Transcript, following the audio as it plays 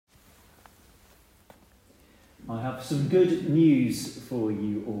I have some good news for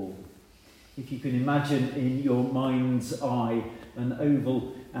you all. If you can imagine in your mind's eye an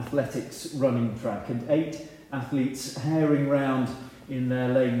oval athletics running track and 8 athletes herring round in their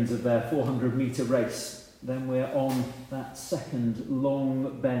lanes of their 400-metre race, then we're on that second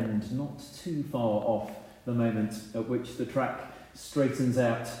long bend, not too far off the moment at which the track straightens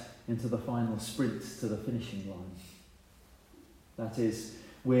out into the final sprint to the finishing line. That is,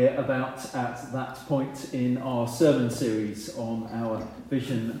 we're about at that point in our sermon series on our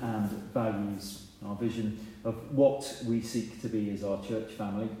vision and values, our vision of what we seek to be as our church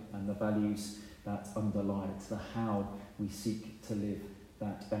family and the values that underlie it, the how we seek to live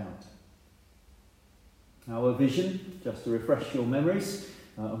that out. Our vision, just to refresh your memories,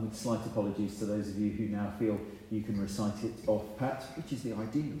 and with slight apologies to those of you who now feel you can recite it off pat, which is the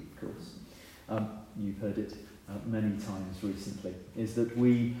ideal, of course. You've heard it many times recently, is that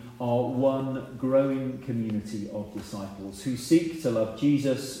we are one growing community of disciples who seek to love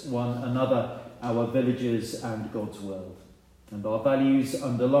Jesus, one another, our villagers and God's world. And our values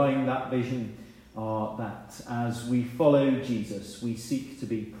underlying that vision are that as we follow Jesus, we seek to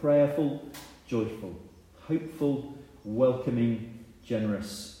be prayerful, joyful, hopeful, welcoming,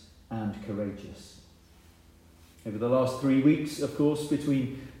 generous and courageous. Over the last 3 weeks, of course,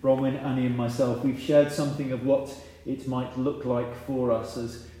 between Bronwyn, Annie and myself, we've shared something of what it might look like for us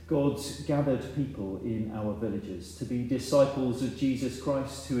as God's gathered people in our villages, to be disciples of Jesus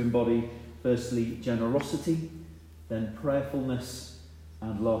Christ who embody firstly generosity, then prayerfulness,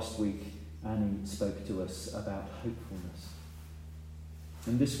 and last week Annie spoke to us about hopefulness.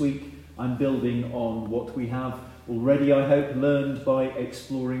 And this week I'm building on what we have already, I hope, learned by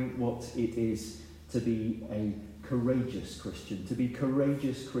exploring what it is to be a courageous Christian, to be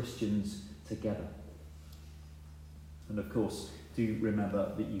courageous Christians together. And of course, do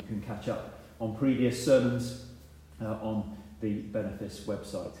remember that you can catch up on previous sermons on the Benefice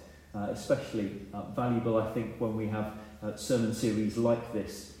website. Especially valuable, I think, when we have sermon series like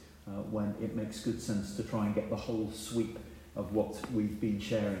this, when it makes good sense to try and get the whole sweep of what we've been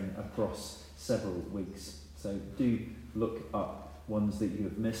sharing across several weeks. So do look up ones that you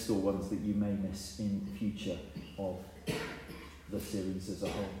have missed or ones that you may miss in future of the series as a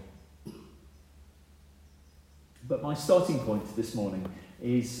whole. But my starting point this morning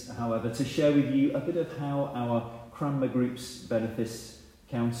is, however, to share with you a bit of how our Cranmer Group's Benefice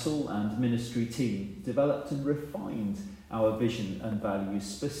Council and Ministry team developed and refined our vision and values,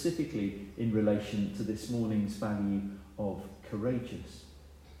 specifically in relation to this morning's value of courageous.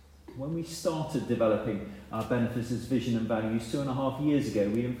 When we started developing our Benefice's vision and values 2.5 years ago,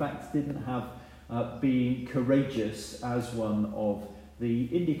 we in fact didn't have being courageous as one of the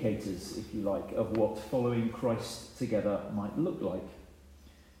indicators, if you like, of what following Christ together might look like.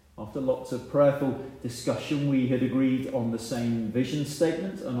 After lots of prayerful discussion, we had agreed on the same vision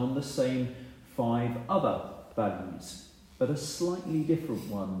statement and on the same 5 other values, but a slightly different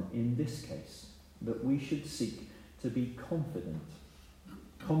one in this case, that we should seek to be confident.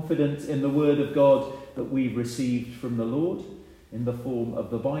 Confident in the word of God that we've received from the Lord in the form of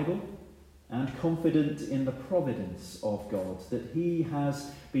the Bible, and confident in the providence of God, that he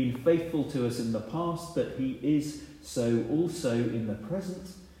has been faithful to us in the past, that he is so also in the present,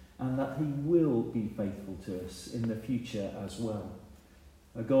 and that he will be faithful to us in the future as well.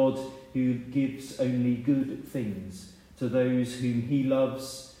 A God who gives only good things to those whom he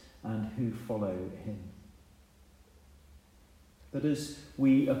loves and who follow him. But as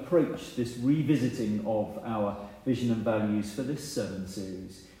we approach this revisiting of our vision and values for this sermon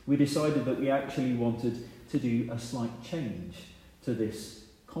series, we decided that we actually wanted to do a slight change to this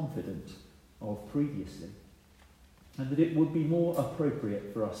confident of previously, and that it would be more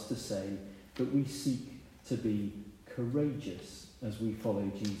appropriate for us to say that we seek to be courageous as we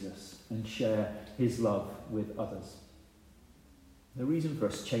follow Jesus and share his love with others. The reason for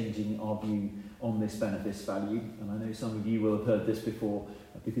us changing our view on this Benefice value, and I know some of you will have heard this before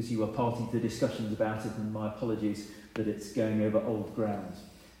because you were party to discussions about it, and my apologies that it's going over old ground.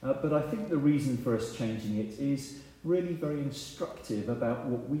 But I think the reason for us changing it is really very instructive about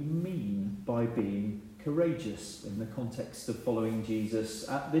what we mean by being courageous in the context of following Jesus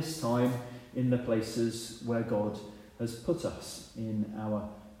at this time in the places where God has put us in our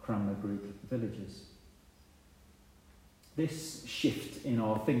Cranmer Group villages. This shift in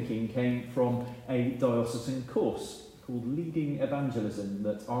our thinking came from a diocesan course called Leading Evangelism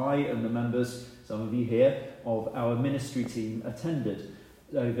that I and the members, some of you here, of our ministry team attended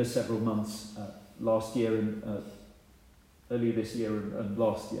over several months last year and earlier this year and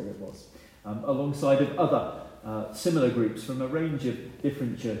last year it was, alongside of other similar groups from a range of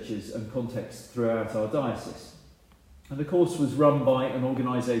different churches and contexts throughout our diocese. And the course was run by an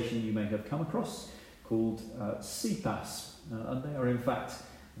organisation you may have come across called CPAS, and they are in fact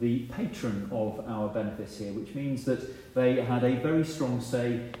the patron of our benefice here, which means that they had a very strong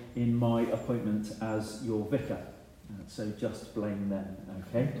say in my appointment as your vicar. So just blame them,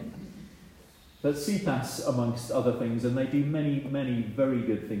 okay? But CPAS, amongst other things, and they do many, many very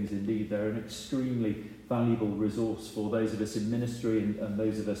good things indeed. They're an extremely valuable resource for those of us in ministry and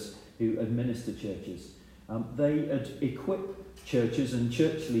those of us who administer churches. They equip churches and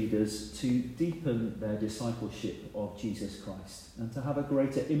church leaders to deepen their discipleship of Jesus Christ and to have a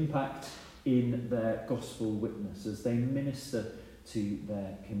greater impact in their gospel witness as they minister to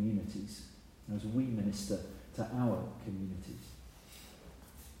their communities, as we minister to our communities.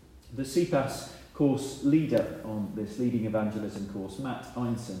 The CPAS course leader on this leading evangelism course, Matt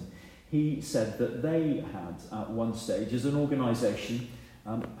Einson, he said that they had at one stage, as an organisation,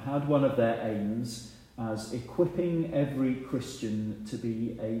 had one of their aims as equipping every Christian to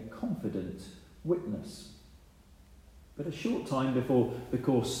be a confident witness. But a short time before the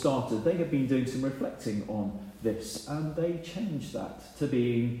course started, they had been doing some reflecting on this, and they changed that to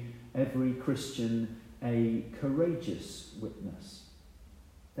being every Christian a courageous witness.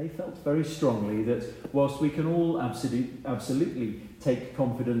 They felt very strongly that whilst we can all absolutely take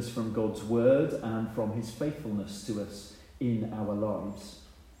confidence from God's word and from his faithfulness to us in our lives,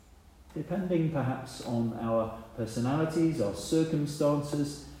 depending perhaps on our personalities, our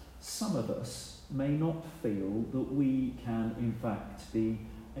circumstances, some of us may not feel that we can in fact be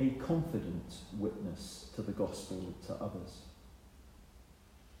a confident witness to the gospel to others.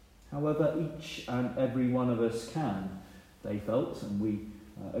 However, each and every one of us can, they felt, and we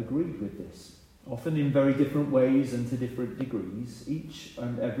agreed with this, often in very different ways and to different degrees. Each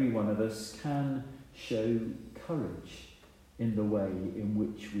and every one of us can show courage in the way in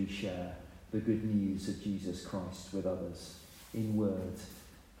which we share the good news of Jesus Christ with others, in word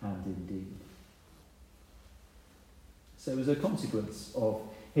and in deed. So as a consequence of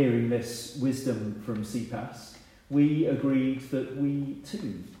hearing this wisdom from CPAS, we agreed that we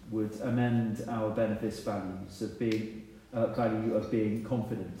too would amend our benefice values of being value of being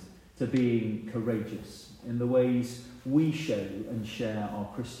confident to being courageous in the ways we show and share our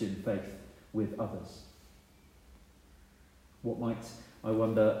Christian faith with others. What might, I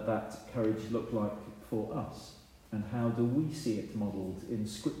wonder, that courage look like for us? And how do we see it modelled in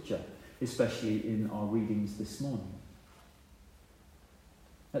Scripture, especially in our readings this morning?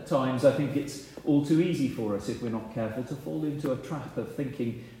 At times, I think it's all too easy for us, if we're not careful, to fall into a trap of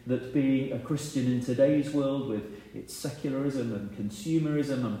thinking that being a Christian in today's world, with its secularism and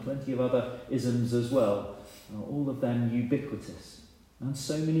consumerism and plenty of other isms as well, are all of them ubiquitous. And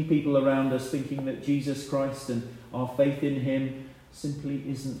so many people around us thinking that Jesus Christ and our faith in him simply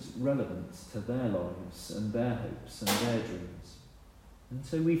isn't relevant to their lives and their hopes and their dreams. And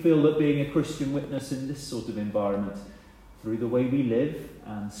so we feel that being a Christian witness in this sort of environment, through the way we live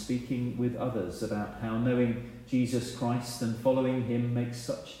and speaking with others about how knowing Jesus Christ and following him makes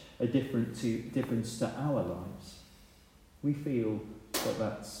such a difference to our lives, we feel that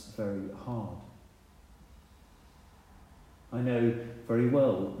that's very hard. I know very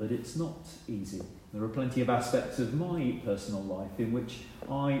well that it's not easy. There are plenty of aspects of my personal life in which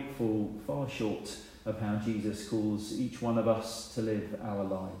I fall far short of how Jesus calls each one of us to live our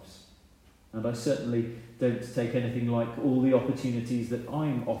lives. And I certainly don't take anything like all the opportunities that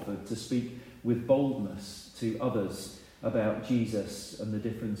I'm offered to speak with boldness to others about Jesus and the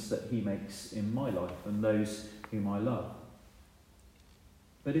difference that he makes in my life and those whom I love.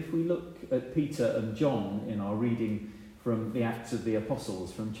 But if we look at Peter and John in our reading from the Acts of the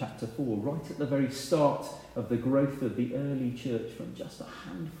Apostles, from chapter 4, right at the very start of the growth of the early church, from just a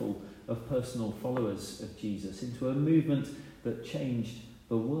handful of personal followers of Jesus into a movement that changed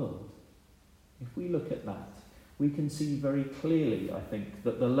the world. If we look at that, we can see very clearly, I think,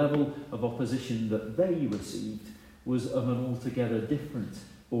 that the level of opposition that they received was of an altogether different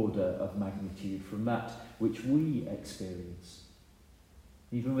order of magnitude from that which we experience.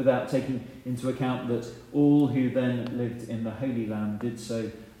 Even without taking into account that all who then lived in the Holy Land did so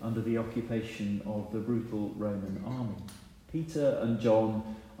under the occupation of the brutal Roman army. Peter and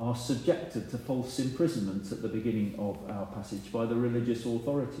John are subjected to false imprisonment at the beginning of our passage by the religious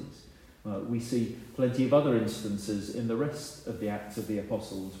authorities. We see plenty of other instances in the rest of the Acts of the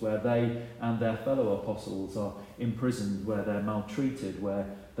Apostles where they and their fellow apostles are imprisoned, where they're maltreated, where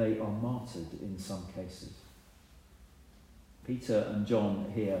they are martyred in some cases. Peter and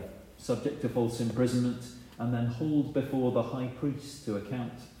John here, subject to false imprisonment and then hauled before the high priest to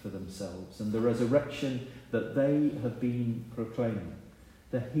account for themselves and the resurrection that they have been proclaiming,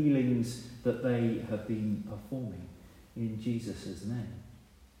 the healings that they have been performing, in Jesus' name.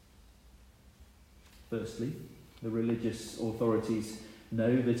 Firstly, the religious authorities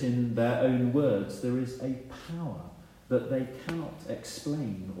know that in their own words there is a power that they cannot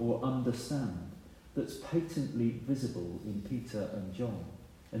explain or understand that's patently visible in Peter and John,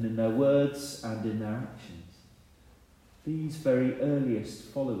 and in their words and in their actions. These very earliest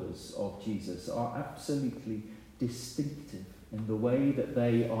followers of Jesus are absolutely distinctive in the way that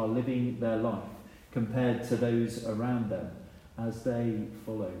they are living their life compared to those around them as they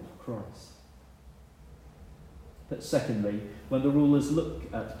follow Christ. But secondly, when the rulers look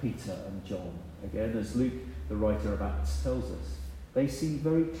at Peter and John, again as Luke, the writer of Acts, tells us, they see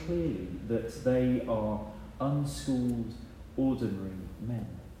very clearly that they are unschooled, ordinary men.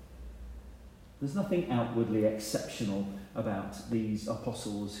 There's nothing outwardly exceptional about these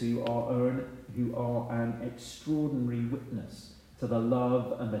apostles who are an extraordinary witness to the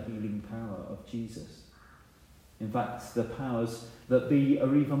love and the healing power of Jesus. In fact, the powers that be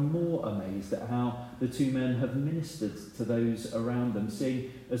are even more amazed at how the two men have ministered to those around them,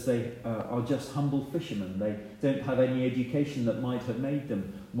 seeing as they are just humble fishermen. They don't have any education that might have made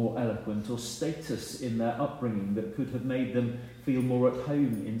them more eloquent, or status in their upbringing that could have made them feel more at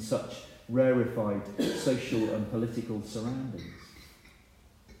home in such rarefied social and political surroundings.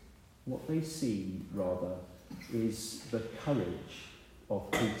 What they see, rather, is the courage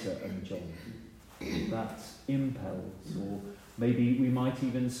of Peter and John that impels, or maybe we might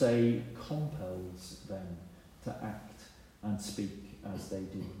even say compels them to act and speak as they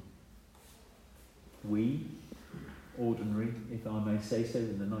do. We, ordinary, if I may say so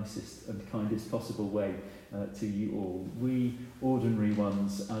in the nicest and kindest possible way to you all, we ordinary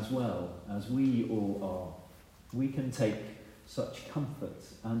ones as well as we all are, we can take such comfort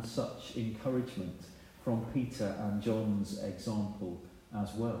and such encouragement from Peter and John's example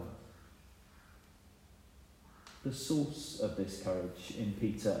as well. The source of this courage in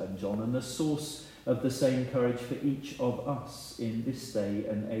Peter and John, and the source of the same courage for each of us in this day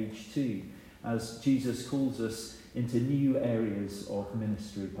and age too, as Jesus calls us into new areas of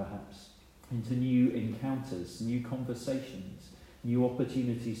ministry perhaps, into new encounters, new conversations, new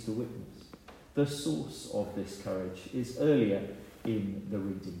opportunities to witness. The source of this courage is earlier in the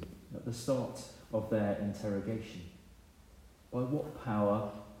reading, at the start of their interrogation. By what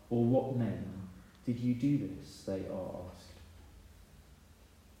power or what name did you do this? They are asked.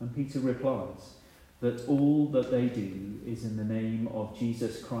 And Peter replies that all that they do is in the name of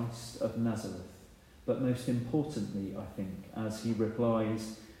Jesus Christ of Nazareth. But most importantly, I think, as he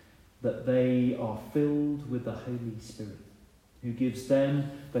replies, that they are filled with the Holy Spirit, who gives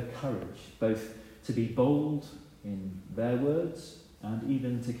them the courage both to be bold in their words and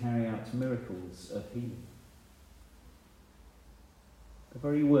even to carry out miracles of healing. The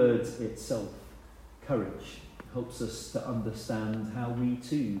very word itself, courage, helps us to understand how we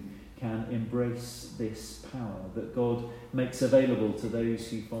too can embrace this power that God makes available to those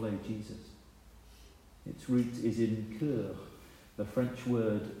who follow Jesus. Its root is in cœur, the French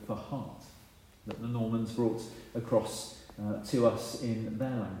word for heart, that the Normans brought across to us in their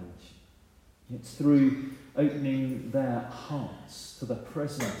language. It's through opening their hearts to the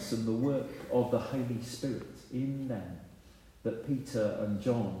presence and the work of the Holy Spirit in them that Peter and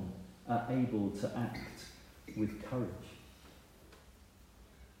John are able to act with courage.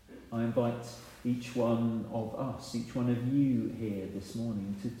 I invite each one of us, each one of you here this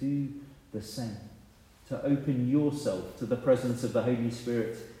morning, to do the same, to open yourself to the presence of the Holy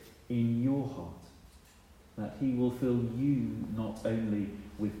Spirit in your heart, that he will fill you not only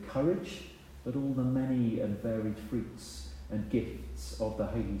with courage, but all the many and varied fruits and gifts of the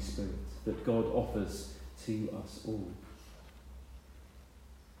Holy Spirit that God offers to us all.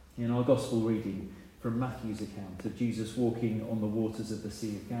 In our Gospel reading from Matthew's account of Jesus walking on the waters of the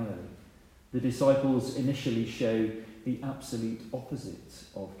Sea of Galilee, the disciples initially show the absolute opposite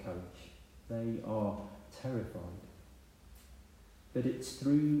of courage. They are terrified. But it's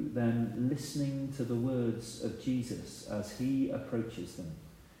through them listening to the words of Jesus as he approaches them.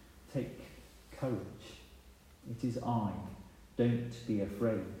 Take courage. It is I. Don't be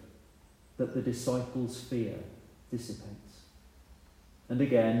afraid. That the disciples' fear dissipates. And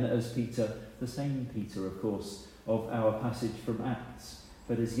again, as Peter, the same Peter, of course, of our passage from Acts,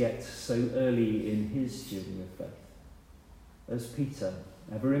 but as yet so early in his journey of faith. As Peter,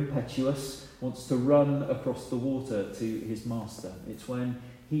 ever impetuous, wants to run across the water to his master, it's when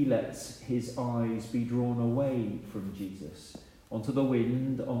he lets his eyes be drawn away from Jesus, onto the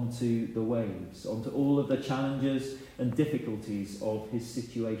wind, onto the waves, onto all of the challenges and difficulties of his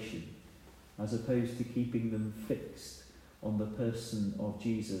situation, as opposed to keeping them fixed on the person of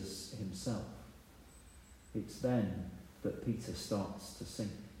Jesus himself. It's then that Peter starts to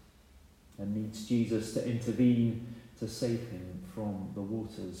sink and needs Jesus to intervene to save him from the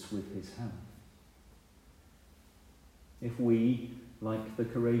waters with his hand. If we, like the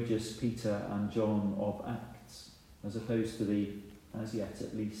courageous Peter and John of Acts, as opposed to the, as yet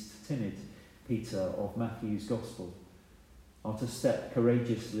at least, timid Peter of Matthew's Gospel, are to step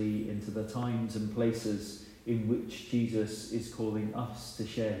courageously into the times and places in which Jesus is calling us to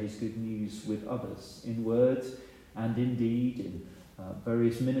share his good news with others, in word and in deed, in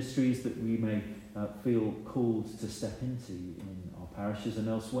various ministries that we may feel called to step into in our parishes and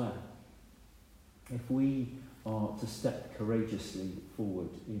elsewhere. If we are to step courageously forward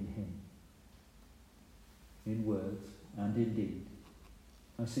in him, in word and in deed,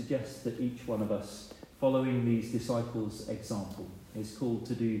 I suggest that each one of us, following these disciples' example, is called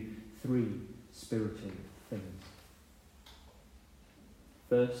to do 3 spiritual things.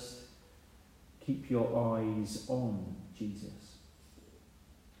 First, keep your eyes on Jesus.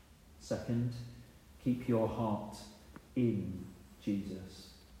 Second, keep your heart in Jesus.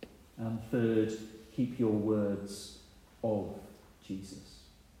 And third, keep your words of Jesus.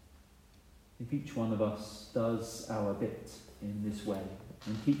 If each one of us does our bit in this way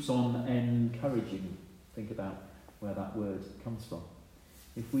and keeps on encouraging, think about where that word comes from.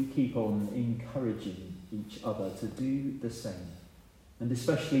 If we keep on encouraging each other to do the same, and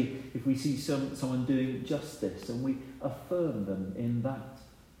especially if we see someone doing just this and we affirm them in that,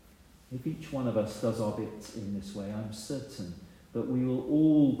 if each one of us does our bit in this way, I'm certain that we will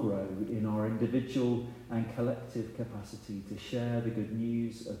all grow in our individual and collective capacity to share the good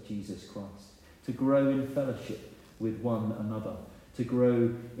news of Jesus Christ, to grow in fellowship with one another, to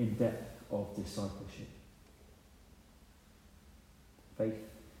grow in depth of discipleship. Faith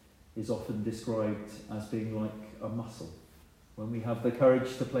is often described as being like a muscle. When we have the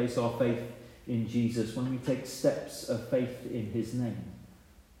courage to place our faith in Jesus, when we take steps of faith in his name,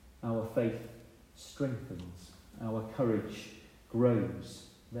 our faith strengthens, our courage grows,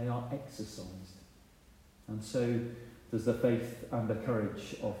 they are exercised. And so does the faith and the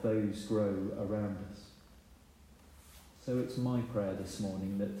courage of those grow around us. So it's my prayer this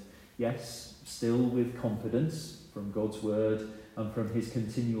morning that, yes, still with confidence from God's word and from his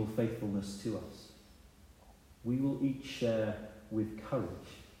continual faithfulness to us, we will each share with courage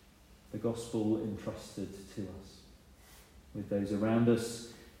the gospel entrusted to us, with those around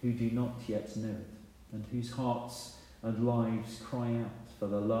us who do not yet know it, and whose hearts and lives cry out for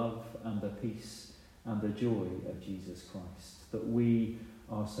the love and the peace and the joy of Jesus Christ, that we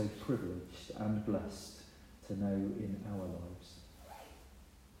are so privileged and blessed to know in our lives.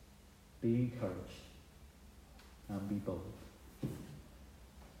 Be encouraged and be bold.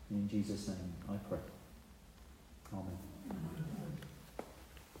 In Jesus' name I pray. Amen.